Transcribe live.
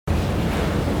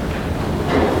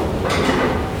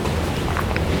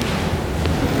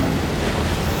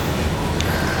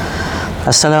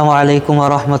السلام عليكم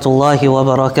ورحمة الله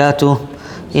وبركاته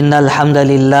إن الحمد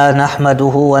لله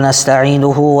نحمده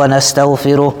ونستعينه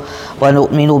ونستغفره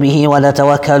ونؤمن به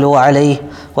ونتوكل عليه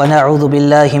ونعوذ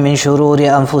بالله من شرور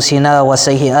أنفسنا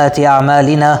وسيئات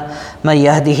أعمالنا من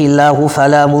يهده الله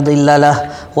فلا مضل له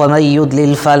ومن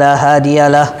يضلل فلا هادي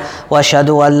له وأشهد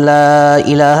أن لا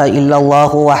إله إلا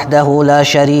الله وحده لا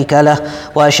شريك له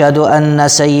وأشهد أن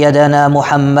سيدنا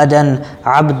محمدا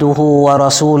عبده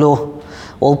ورسوله.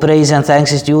 All praise and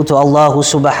thanks is due to Allah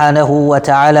subhanahu wa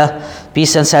ta'ala.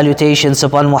 Peace and salutations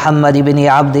upon Muhammad ibn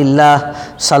Abdullah,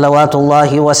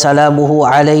 salawatullahi wa salamuhu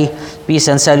alayh. Peace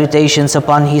and salutations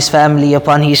upon his family,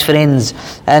 upon his friends,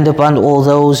 and upon all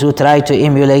those who try to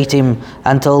emulate him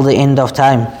until the end of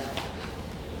time.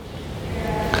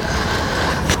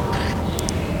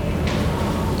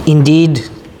 Indeed,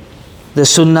 the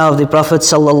sunnah of the Prophet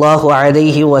sallallahu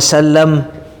alayhi wa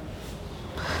sallam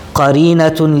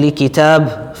قرينة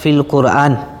لكتاب في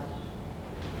القرآن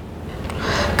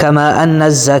كما أن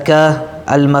الزكاة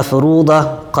المفروضة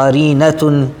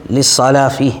قرينة للصلاة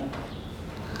فيه.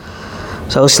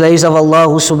 So slaves of Allah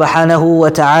subhanahu wa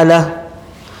ta'ala,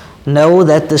 know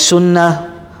that the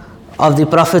sunnah of the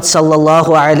Prophet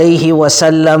sallallahu alayhi wa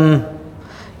sallam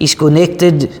is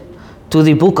connected to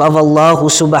the book of Allah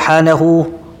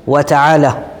subhanahu wa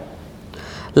ta'ala.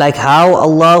 Like how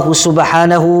Allah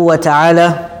subhanahu wa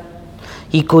ta'ala,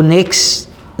 He connects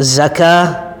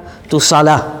zakah to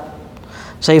salah.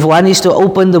 So if one is to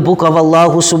open the book of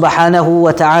Allah subhanahu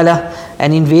wa ta'ala,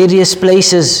 and in various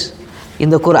places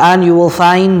in the Quran you will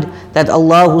find that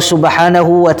Allah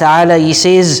subhanahu wa ta'ala, He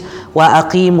says,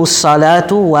 وَأَقِيمُوا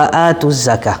الصَّلَاةُ وَآتُوا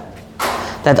الزَّكَاةِ.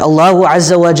 That Allah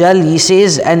Azza wa Jal, He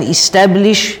says, and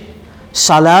establish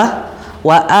salah,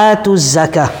 وَآتُوا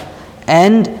الزَّكَاةِ,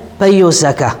 and pay your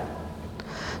zakah.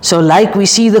 So like we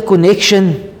see the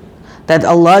connection that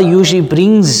Allah usually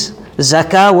brings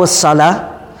zakah with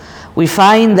salah, we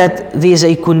find that there's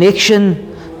a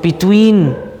connection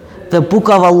between the book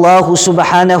of Allah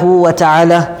subhanahu wa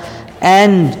ta'ala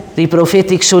and the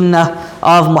prophetic sunnah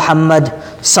of Muhammad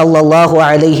sallallahu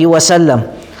alayhi wa sallam.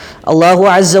 Allah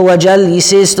Azza wa Jal, He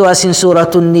says to us in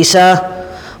Surah An-Nisa,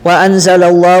 وَأَنزَلَ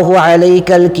اللَّهُ عَلَيْكَ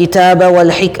الْكِتَابَ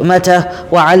وَالْحِكْمَةَ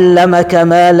وَعَلَّمَكَ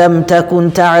مَا لَمْ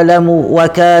تَكُنْ تَعْلَمُ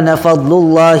وَكَانَ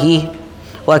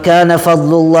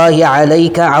فَضْلُ اللَّهِ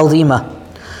عَلَيْكَ عَظِيمًا.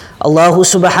 Allah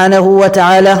subhanahu wa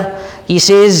ta'ala, He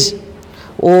says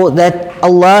that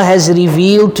Allah has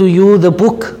revealed to you the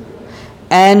book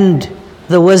and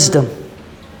the wisdom,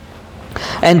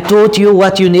 and taught you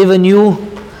what you never knew.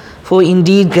 For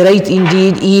indeed, great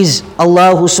indeed is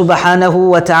Allah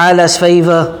subhanahu wa ta'ala's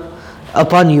favor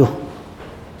upon you.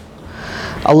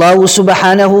 Allah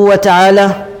subhanahu wa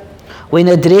ta'ala, when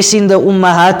addressing the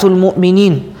Ummahatul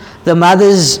Mu'mineen, the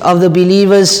mothers of the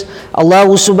believers, Allah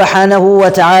subhanahu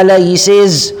wa ta'ala, He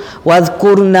says,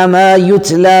 وَاذْكُرْنَ مَا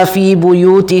يُتْلَى فِي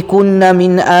بُيُوتِكُنَّ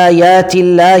مِنْ آيَاتِ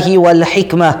اللَّهِ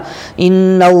وَالْحِكْمَةِ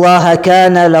إِنَّ اللَّهَ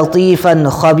كَانَ لَطِيفًا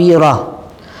خَبِيرًا.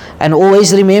 And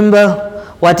always remember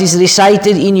what is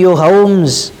recited in your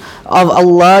homes of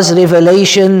Allah's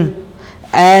revelation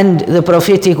and the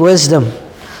prophetic wisdom.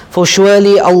 For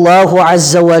surely Allah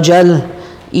Azza wa Jal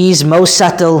is most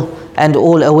subtle and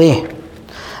all aware.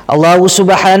 Allah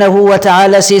subhanahu wa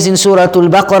ta'ala says in Surah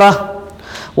Al-Baqarah,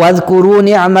 وَاذْكُرُوا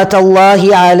نِعْمَةَ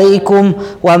اللَّهِ عَلَيْكُمْ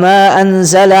وَمَا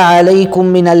أَنزَلَ عَلَيْكُمْ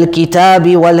مِنَ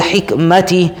الْكِتَابِ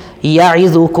وَالْحِكْمَةِ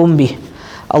يَعِظُكُمْ بِهِ.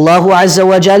 Allah Azza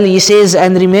wa Jal, He says,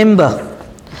 and remember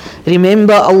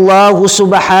Allah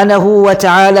subhanahu wa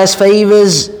ta'ala's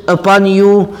favors upon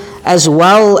you, as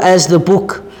well as the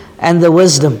book and the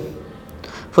wisdom.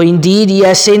 For indeed He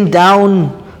has sent down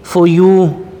for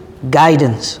you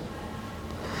guidance.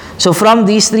 So from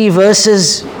these three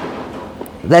verses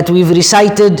that we've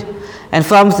recited, and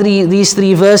from these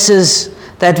three verses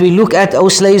that we look at, O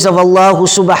slaves of Allah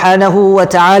subhanahu wa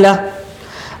ta'ala,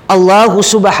 Allah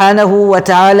subhanahu wa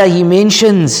ta'ala, He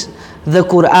mentions the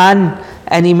Quran,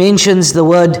 and He mentions the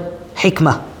word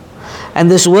hikmah. And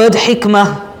this word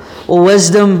hikmah, or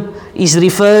wisdom, is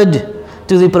referred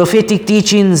to the prophetic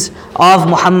teachings of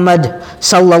Muhammad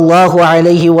sallallahu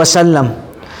alayhi wa sallam.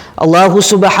 Allah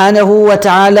subhanahu wa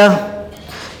ta'ala,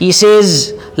 He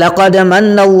says, لَقَدْ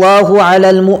مَنَّ اللَّهُ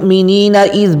عَلَى الْمُؤْمِنِينَ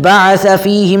إِذْ بَعَثَ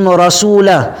فِيهِمْ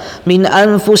رَسُولًا مِنْ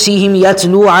أَنفُسِهِمْ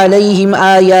يَتْلُو عَلَيْهِمْ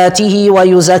آيَاتِهِ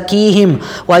وَيُزَكِّيهِمْ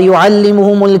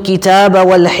وَيُعَلِّمُهُمُ الْكِتَابَ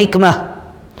وَالْحِكْمَةَ.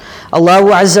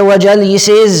 Allah Azza wa Jal, He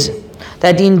says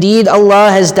that indeed Allah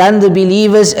has done the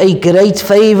believers a great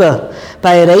favor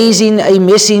by raising a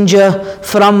messenger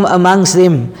from amongst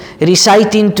them,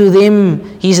 reciting to them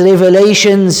his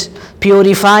revelations,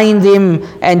 purifying them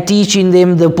and teaching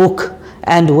them the book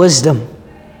and wisdom.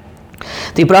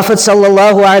 The Prophet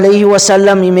sallallahu alaihi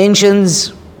wasallam, he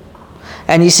mentions,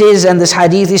 and he says, and this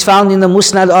hadith is found in the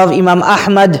Musnad of Imam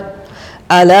Ahmad,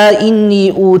 "Ala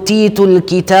inni utitul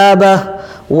kitaba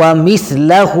wa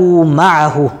mithlahu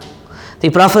ma'ahu." The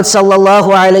Prophet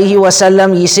sallallahu alaihi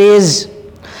wasallam, he says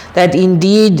that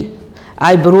indeed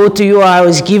I brought to you, I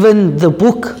was given the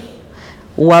book,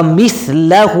 wa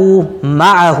mithlahu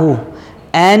ma'ahu,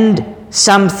 and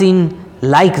something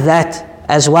like that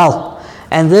as well.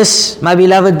 And this, my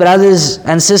beloved brothers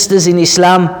and sisters in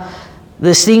Islam,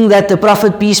 this thing that the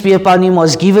Prophet, peace be upon him,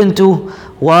 was given to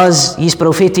was his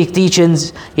prophetic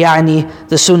teachings, yani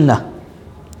the Sunnah.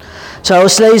 So,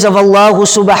 slaves of Allah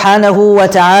subhanahu wa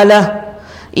ta'ala,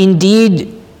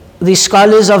 indeed the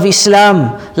scholars of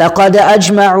Islam, لَقَدْ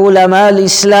أَجْمَعُ عُلَمَاء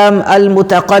الْإِسْلَامِ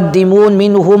الْمُتَقَدِّمُونَ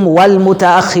مِنْهُمْ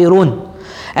وَالْمُتَأَخِّرُونَ.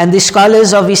 And the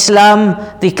scholars of Islam,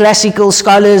 the classical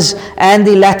scholars and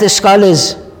the latter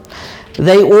scholars,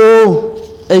 they all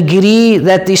agree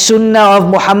that the Sunnah of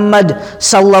Muhammad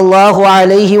sallallahu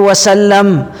alayhi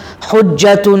wasallam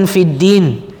hujjatun fid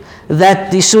din,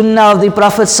 that the Sunnah of the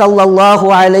Prophet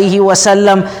sallallahu alayhi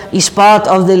wasallam is part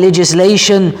of the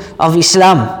legislation of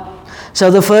Islam. So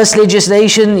the first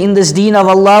legislation in this deen of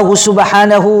Allah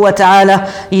subhanahu wa ta'ala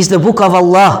is the book of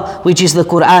Allah, which is the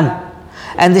Quran.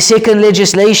 And the second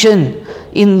legislation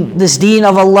in this deen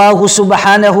of Allah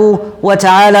subhanahu wa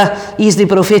ta'ala is the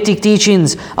prophetic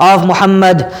teachings of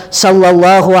Muhammad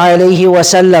sallallahu alayhi wa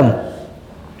sallam.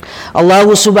 Allah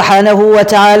subhanahu wa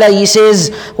ta'ala, he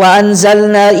says,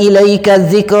 وَأَنزَلْنَا إِلَيْكَ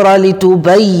الذِّكْرَ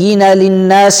لِتُبَيِّنَ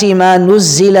لِلنَّاسِ مَا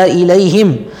نُزِّلَ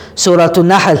إِلَيْهِمْ. Surah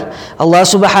An-Nahl. Allah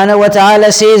subhanahu wa ta'ala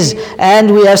says,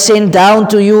 and we have sent down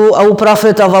to you, O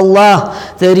Prophet of Allah,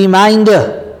 the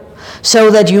reminder, so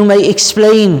that you may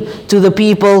explain to the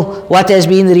people what has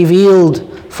been revealed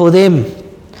for them.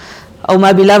 O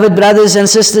my beloved brothers and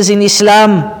sisters in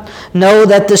Islam, know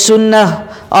that the Sunnah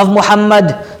of Muhammad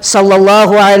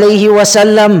sallallahu alayhi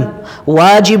wasallam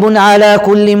wajibun ala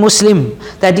kulli Muslim,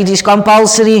 that it is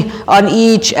compulsory on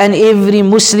each and every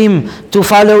Muslim to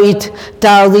follow it,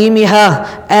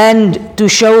 ta'zimiha, and to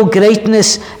show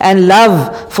greatness and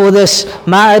love for this,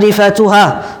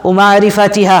 ma'rifatuha wa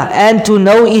ma'rifatiha, and to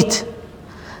know it.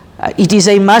 It is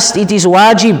a must, it is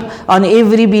wajib on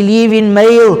every believing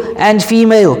male and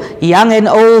female, young and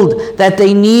old, that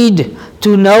they need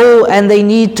to know and they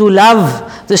need to love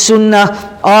the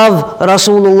Sunnah of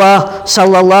Rasulullah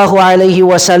sallallahu alayhi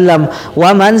wasallam,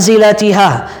 wa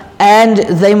manzilatiha, and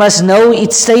they must know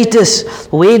its status.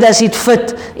 Where does it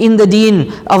fit in the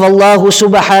deen of Allah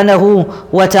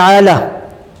subhanahu wa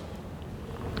ta'ala?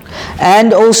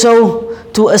 And also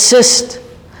to assist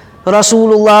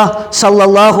Rasulullah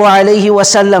sallallahu alayhi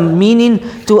wasallam, meaning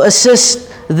to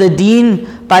assist the deen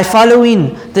by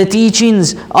following the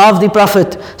teachings of the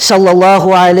Prophet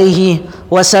sallallahu alayhi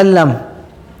wasallam.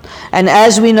 And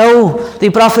as we know, the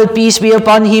Prophet, peace be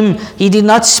upon him, he did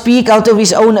not speak out of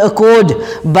his own accord,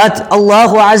 but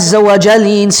Allah Azza wa Jal,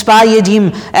 he inspired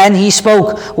him and he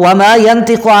spoke. وَمَا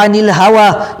يَنْتِقُ عَنِ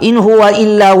الْهَوَىٰ إِنْ هُوَ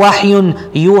إِلَّا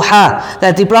وَحْيٌ يُوحَىٰ.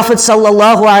 That the Prophet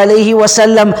sallallahu alayhi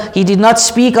wasallam, he did not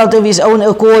speak out of his own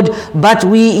accord, but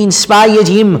we inspired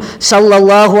him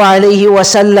sallallahu alayhi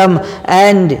wasallam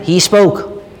and he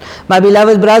spoke. My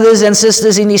beloved brothers and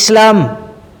sisters in Islam,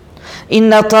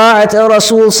 Inna ta'at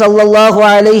Rasul sallallahu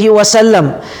alayhi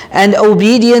wasallam, and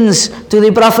obedience to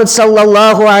the Prophet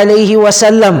sallallahu alayhi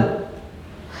wasallam.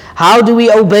 How do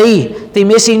we obey the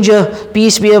Messenger,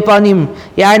 peace be upon him?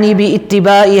 Yani bi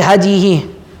ittiba'i hadihi,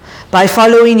 by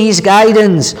following his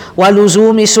guidance, wa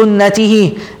luzumi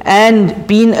sunnatihi, and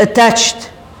being attached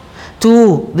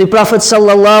to the Prophet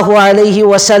sallallahu alayhi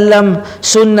wasallam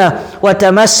sunnah, wa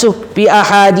tamassuk bi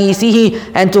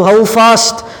ahadithihi, and to hold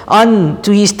fast on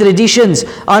to his traditions,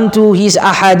 onto his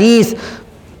ahadith.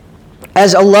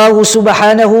 As Allah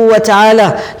subhanahu wa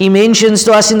ta'ala, he mentions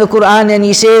to us in the Quran and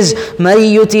he says, مَن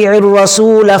يُطِعِ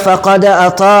الرَّسُولَ فَقَدْ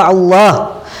أَطَاعَ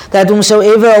اللَّهِ, that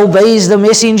whomsoever obeys the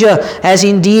Messenger has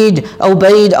indeed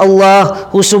obeyed Allah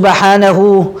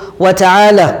subhanahu wa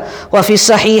ta'ala. وَفِي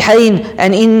الصَّحِيحَيْنِ,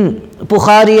 and in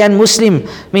Bukhari and Muslim,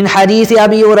 min hadith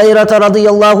Abi Hurairah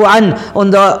radiyallahu an,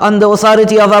 on the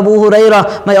authority of Abu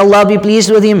Hurairah, may Allah be pleased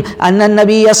with him, anna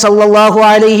Nabiyya sallallahu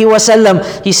alayhi wa sallam,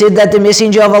 he said that the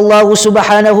Messenger of Allah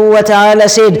subhanahu wa ta'ala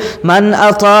said, man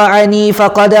ata'ani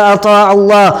faqad ata'a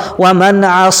Allah, wa man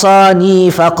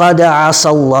asani faqad asa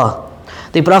Allah.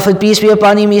 The Prophet, peace be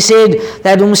upon him, he said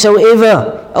that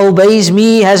whomsoever obeys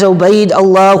me has obeyed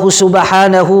Allah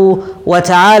subhanahu wa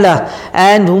ta'ala,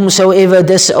 and whomsoever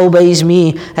disobeys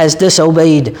me has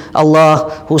disobeyed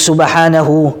Allah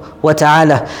subhanahu wa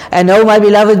ta'ala. And oh my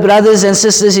beloved brothers and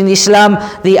sisters in Islam,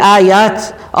 the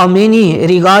ayat are many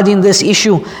regarding this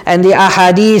issue, and the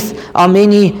ahadith are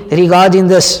many regarding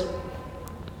this.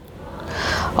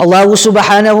 Allah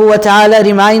subhanahu wa ta'ala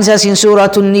reminds us in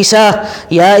Surah An-Nisa,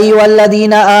 Ya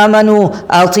ayyuhalladhina amanu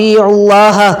ati'u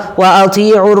Allah wa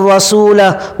ati'u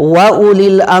ar-rasula wa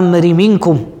ulil amri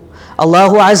minkum. Allah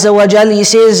Azza wa Jal, He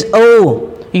says,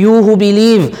 Oh, you who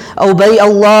believe, obey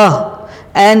Allah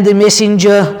and the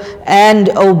Messenger and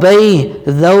obey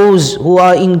those who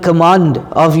are in command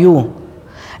of you.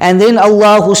 And then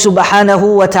Allah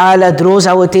subhanahu wa ta'ala draws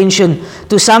our attention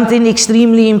to something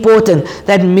extremely important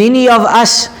that many of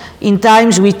us in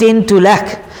times we tend to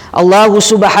lack. Allah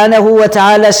subhanahu wa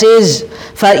ta'ala says,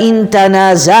 فَإِن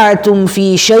تَنَازَعْتُمْ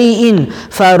فِي شَيْءٍ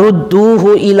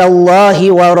فَرُدُّوهُ إِلَى اللَّهِ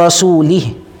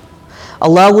وَرَسُولِهِ.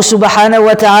 Allah subhanahu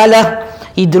wa ta'ala,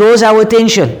 He draws our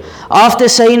attention. After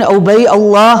saying, obey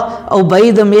Allah,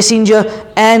 obey the Messenger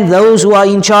and those who are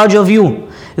in charge of you,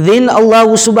 then Allah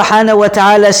subhanahu wa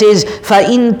ta'ala says,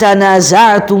 فَإِن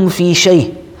تَنَازَعْتُمْ فِي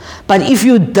شَيْءٍ. But if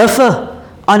you differ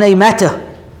on a matter,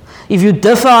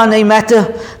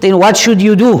 then what should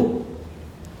you do?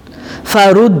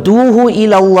 فَرُدُّوهُ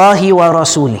إِلَى اللَّهِ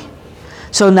وَرَسُولِهِ.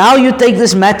 So now you take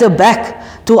this matter back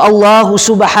to Allah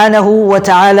subhanahu wa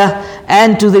ta'ala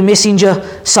and to the Messenger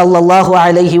sallallahu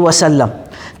alayhi wa sallam.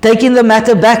 Taking the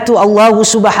matter back to Allah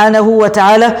subhanahu wa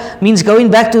ta'ala means going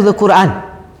back to the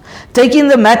Quran. Taking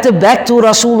the matter back to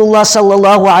Rasulullah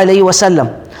sallallahu alayhi wasallam.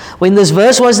 When this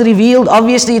verse was revealed,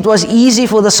 obviously it was easy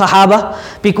for the Sahaba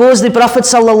because the Prophet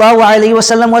sallallahu alayhi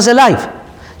wasallam was alive.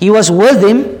 He was with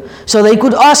them, so they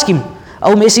could ask him,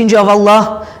 O Messenger of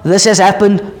Allah, this has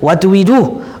happened, what do we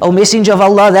do? O Messenger of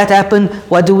Allah, that happened,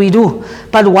 what do we do?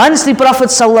 But once the Prophet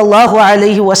sallallahu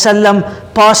alayhi wasallam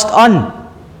passed on,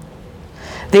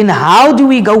 then how do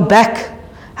we go back?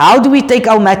 How do we take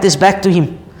our matters back to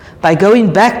him? By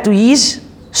going back to his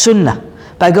sunnah,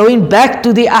 by going back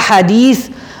to the ahadith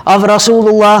of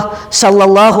Rasulullah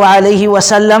sallallahu alayhi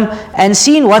wasallam and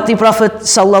seeing what the Prophet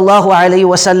sallallahu alayhi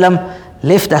wasallam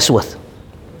left us with.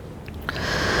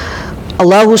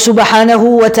 Allah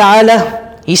subhanahu wa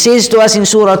ta'ala, He says to us in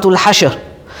Surah Al-Hashr,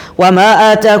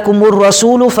 وَمَا آتَاكُمُ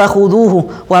الرَّسُولُ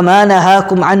فَخُذُوهُ وَمَا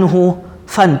نَهَاكُمْ عَنْهُ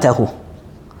فَانْتَهُ.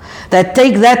 That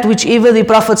take that whichever the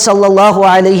Prophet sallallahu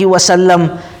alayhi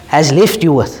wasallam has left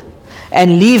you with,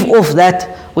 and leave off that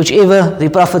whichever the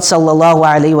Prophet sallallahu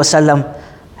alaihi wasallam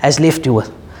has left you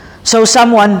with. So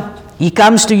someone, he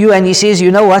comes to you and he says, you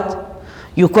know what?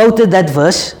 You quoted that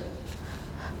verse,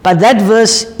 but that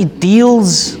verse, it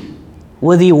deals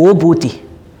with the war booty.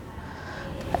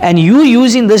 And you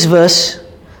using this verse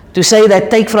to say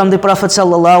that take from the Prophet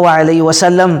sallallahu alaihi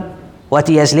wasallam what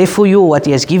he has left for you, what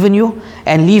he has given you,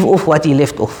 and leave off what he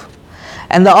left off.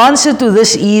 And the answer to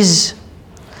this is,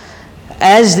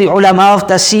 as the ulama of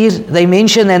tafsir, they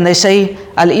mention and they say,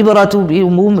 al-ibratu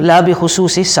bi-umum la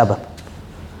bi-khususi sabab.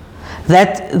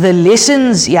 That the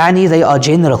lessons, they are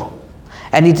general.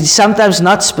 And it is sometimes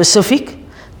not specific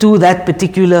to that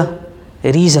particular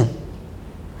reason.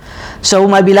 So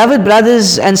my beloved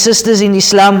brothers and sisters in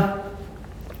Islam,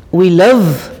 we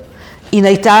live in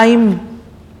a time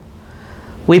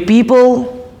where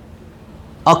people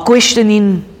are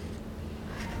questioning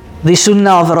the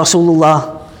sunnah of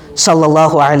Rasulullah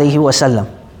sallallahu alayhi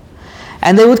wasallam.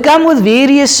 And they would come with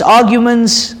various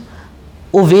arguments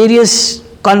or various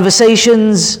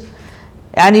conversations.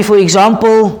 And for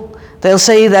example, they'll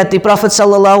say that the Prophet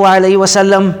sallallahu alayhi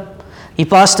wasallam, he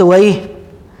passed away,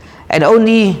 and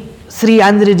only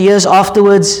 300 years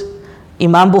afterwards,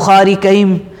 Imam Bukhari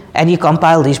came and he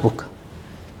compiled his book.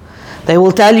 They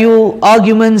will tell you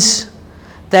arguments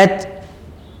that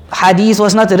hadith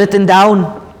was not written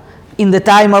down in the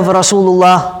time of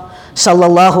Rasulullah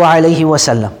sallallahu alayhi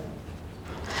wasallam.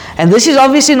 And this is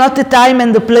obviously not the time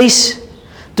and the place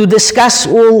to discuss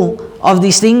all of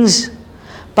these things,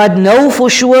 but know for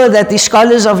sure that the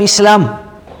scholars of Islam,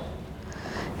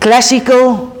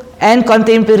 classical and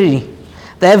contemporary,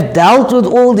 they have dealt with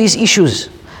all these issues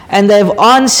and they have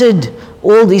answered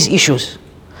all these issues.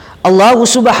 Allah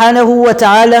subhanahu wa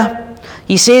ta'ala,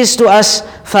 He says to us,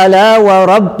 فَلَا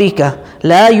وَرَبِّكَ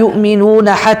لا يؤمنون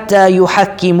حتى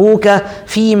يحكموك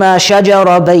فيما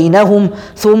شجر بينهم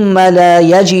ثم لا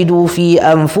يجدوا في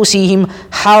أنفسهم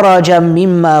حرجا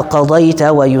مما قضيت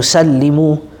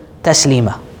ويسلموا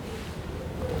تسليما.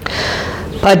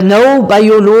 But know by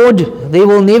your Lord, they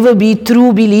will never be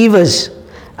true believers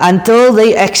until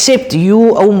they accept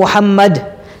you, O Muhammad,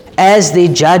 as their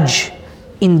judge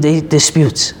in the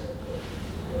disputes.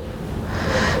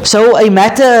 So a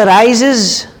matter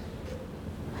arises,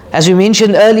 as we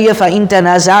mentioned earlier, فَإِن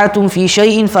تَنَازَعْتُمْ فِي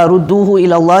شَيْءٍ فَرُدُّوهُ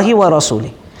إِلَى اللَّهِ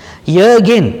وَرَسُولِهِ. Here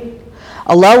again,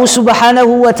 Allah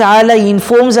subhanahu wa ta'ala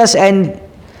informs us and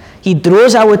He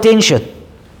draws our attention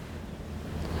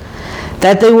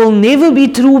that they will never be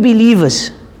true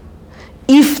believers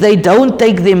if they don't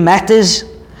take their matters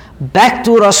back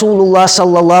to Rasulullah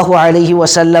sallallahu alaihi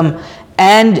wasallam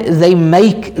and they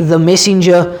make the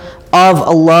messenger of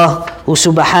Allah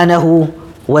subhanahu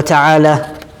wa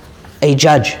ta'ala a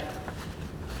judge.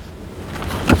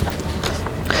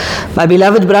 My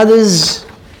beloved brothers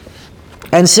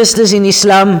and sisters in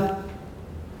Islam,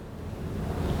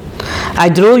 I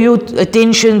draw your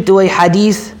attention to a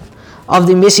hadith of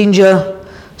the Messenger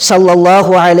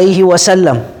sallallahu alaihi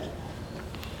wasallam.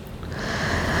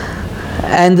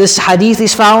 And this hadith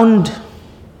is found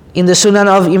in the Sunan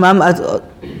of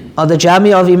or the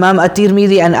Jami of Imam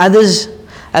At-Tirmidhi and others,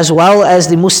 as well as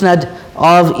the Musnad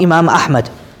of Imam Ahmad.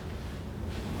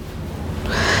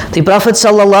 The Prophet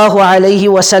sallallahu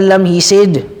alaihi wasallam, he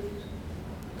said,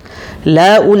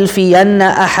 لا ألفين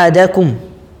أحدكم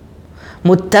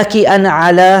متكئا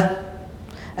على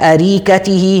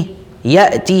أريكته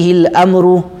يأتيه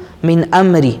الأمر من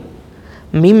أمري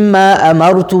مما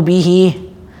أمرت به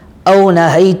أو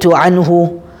نهيت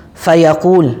عنه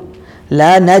فيقول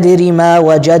لا ندري ما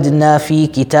وجدنا في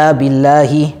كتاب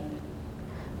الله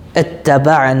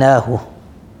اتبعناه.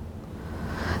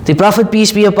 The Prophet,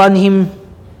 peace be upon him,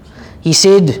 he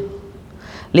said,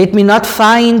 let me not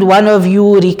find one of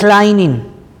you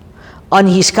reclining on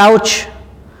his couch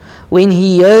when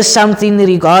he hears something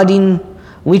regarding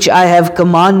which I have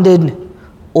commanded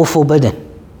or forbidden,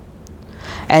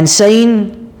 and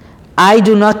saying, I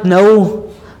do not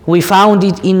know, we found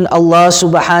it in Allah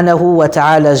subhanahu wa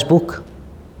ta'ala's book,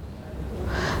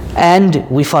 and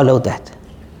we followed that.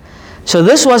 So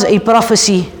this was a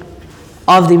prophecy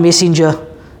of the Messenger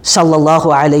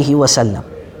sallallahu alaihi wasallam,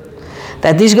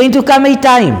 that there's going to come a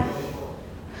time,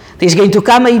 there's going to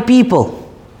come a people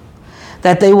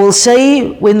that they will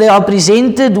say when they are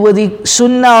presented with the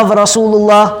sunnah of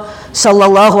Rasulullah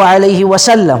sallallahu alaihi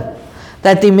wasallam,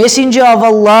 that the Messenger of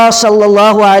Allah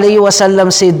sallallahu alaihi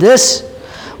wasallam said this,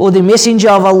 or the Messenger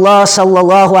of Allah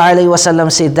sallallahu alaihi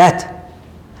wasallam said that,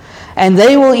 and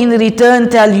they will in return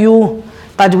tell you,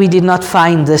 but we did not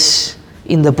find this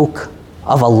in the book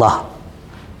of Allah.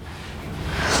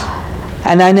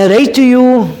 And I narrate to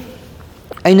you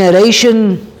a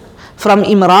narration from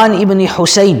Imran ibn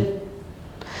Husayn,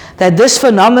 that this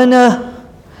phenomena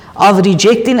of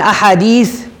rejecting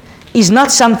ahadith is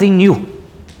not something new.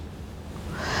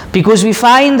 Because we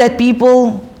find that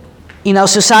people in our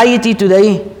society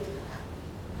today,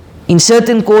 in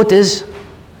certain quarters,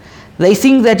 they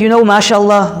think that,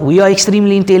 mashallah, we are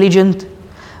extremely intelligent,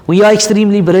 we are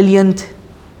extremely brilliant,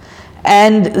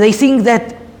 and they think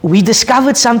that we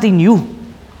discovered something new.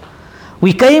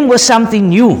 We came with something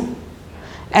new,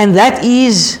 and that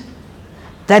is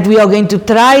that we are going to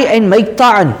try and make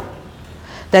ta'an,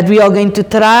 that we are going to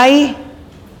try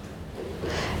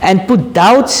and put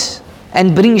doubts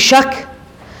and bring shak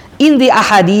in the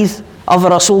ahadith of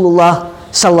Rasulullah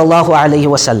sallallahu alaihi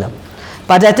wasallam.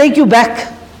 But I take you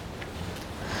back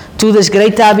to this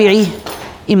great tabi'i,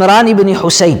 Imran ibn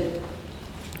Husayn.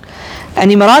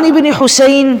 And Imran ibn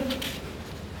Husayn,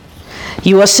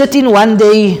 he was sitting one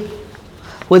day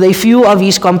with a few of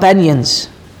his companions.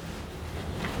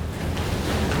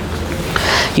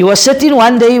 He was sitting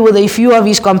one day with a few of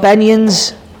his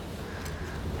companions,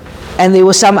 and there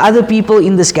were some other people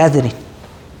in this gathering.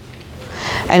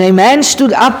 And a man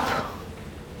stood up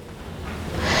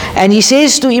and he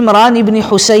says to Imran ibn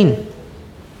Husayn,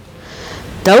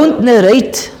 don't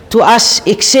narrate to us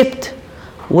except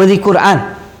with the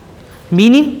Quran.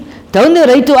 Meaning, don't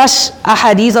narrate to us a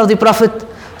hadith of the Prophet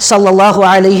sallallahu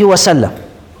alaihi wasallam.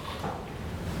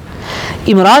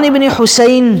 Imran ibn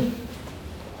Husayn,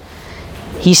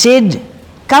 he said,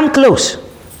 come close.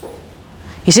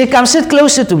 He said, come sit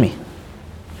closer to me.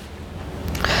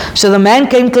 So the man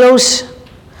came close,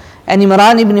 and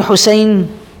Imran ibn Husayn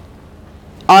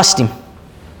asked him,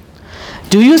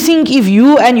 do you think if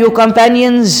you and your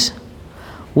companions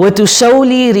were to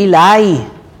solely rely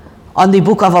on the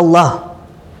book of Allah,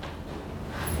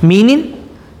 meaning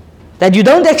that you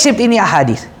don't accept any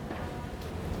ahadith,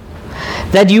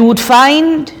 that you would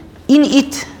find in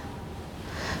it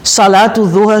Salatul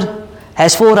Dhuhr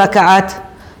has 4 raka'at,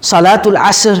 Salatul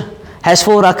Asr has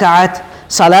 4 raka'at,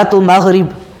 Salatul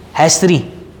Maghrib has 3.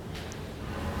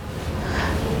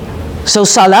 So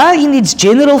Salah in its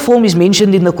general form is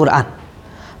mentioned in the Quran,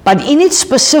 but in its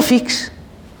specifics,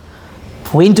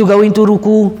 when to go into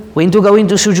ruku, when to go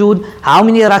into sujood, how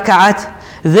many raka'at,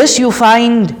 this you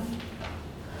find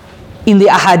in the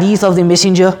ahadith of the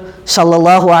Messenger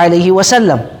sallallahu alaihi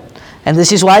wasallam. And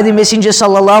this is why the Messenger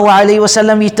sallallahu alaihi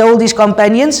wasallam, he told his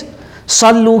companions,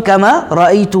 Sallu kama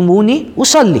ra'aytumuni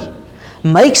usalli.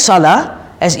 Make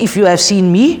salah as if you have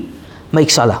seen me make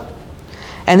salah.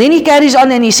 And then he carries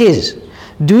on and he says,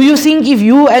 do you think if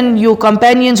you and your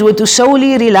companions were to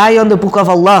solely rely on the book of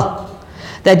Allah,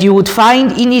 that you would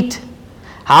find in it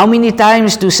how many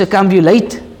times to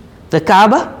circumambulate the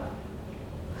Kaaba?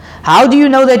 How do you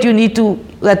know that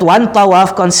that one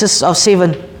tawaf consists of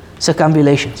 7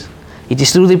 circumambulations? It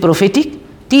is through the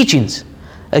prophetic teachings.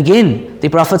 Again, the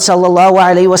Prophet sallallahu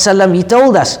alaihi wasallam, he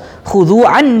told us, "Khudhu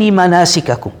anni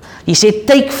manasikakum." He said,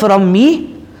 take from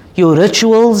me your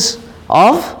rituals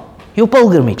of your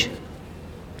pilgrimage.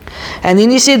 And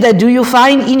then he said that, do you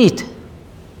find in it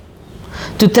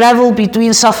to travel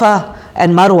between Safa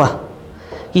and Marwa?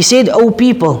 He said, O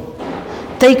people,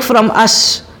 take from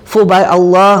us, for by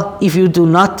Allah, if you do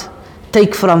not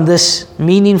take from this,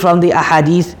 meaning from the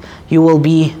ahadith, you will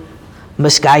be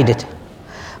misguided.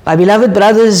 My beloved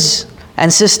brothers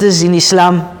and sisters in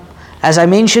Islam, as I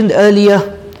mentioned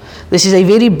earlier, this is a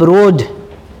very broad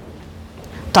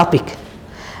topic.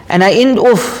 And I end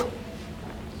off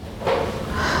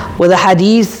with a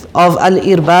hadith of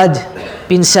Al-Irbad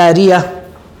bin Sariyah.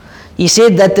 He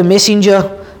said that the Messenger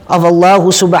of Allah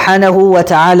subhanahu wa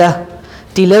ta'ala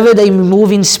delivered a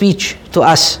moving speech to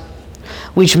us,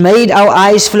 which made our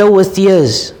eyes flow with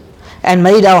tears and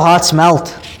made our hearts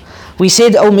melt. We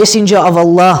said, O Messenger of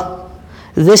Allah,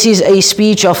 this is a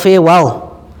speech of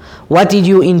farewell. What did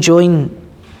you enjoin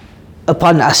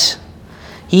upon us?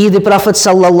 He, the Prophet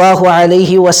sallallahu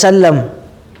alayhi wasallam,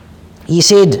 he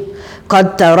said,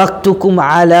 قَدْ تَرَكْتُكُمْ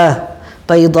عَلَى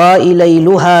بَيْضَاءِ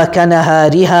لَيْلُهَا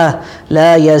كَنَهَارِهَا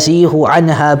لَا يَزِيغُ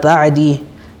عَنْهَا بَعْدِي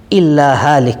إِلَّا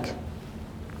هَالِكٌ.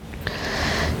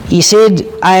 He said,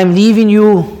 I am leaving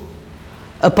you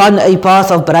upon a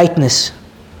path of brightness,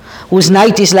 whose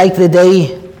night is like the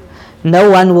day.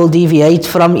 No one will deviate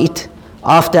from it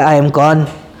after I am gone,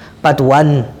 but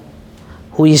one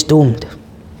who is doomed.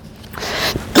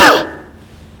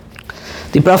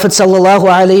 The Prophet sallallahu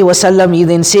alaihi wasallam, he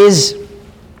then says,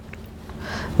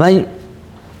 Man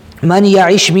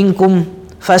ya'ish minkum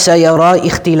fasayara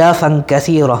ikhtilafan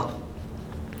kathira.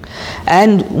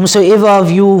 And whomsoever of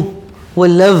you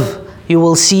will live, you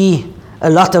will see a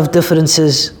lot of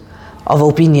differences of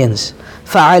opinions.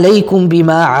 فَعَلَيْكُمْ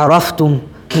بِمَا عَرَفْتُمْ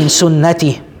مِنْ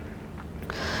سُنَّتِهِ.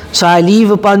 So I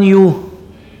leave upon you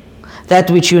that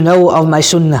which you know of my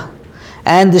sunnah,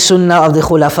 and the sunnah of the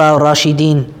Khulafa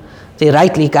Rashideen, the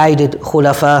rightly guided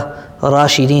Khulafa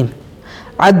Rashideen.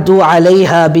 عَدُّوا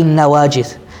عَلَيْهَا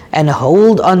بِالنَّوَاجِذِ. And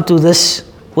hold on to this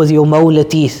with your molar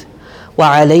teeth.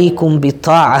 وَعَلَيْكُمْ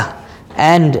بِالطَّاعَةِ.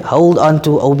 And hold on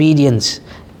to obedience,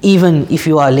 even if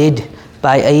you are led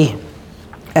by a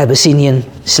Abyssinian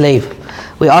slave.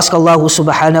 We ask Allah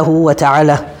subhanahu wa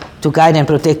ta'ala to guide and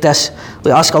protect us.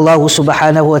 We ask Allah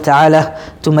subhanahu wa ta'ala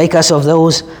to make us of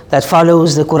those that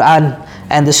follows the Quran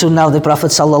and the Sunnah of the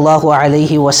Prophet sallallahu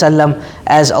alaihi wasallam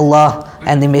as Allah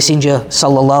and the Messenger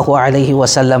sallallahu alaihi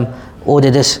wasallam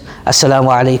ordered us. Assalamu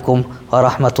alaikum wa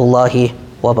rahmatullahi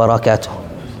wa barakatuh.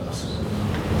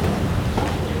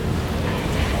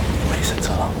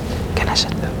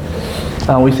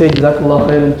 We say Jazakallah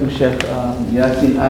khairan to Sheikh Yasin.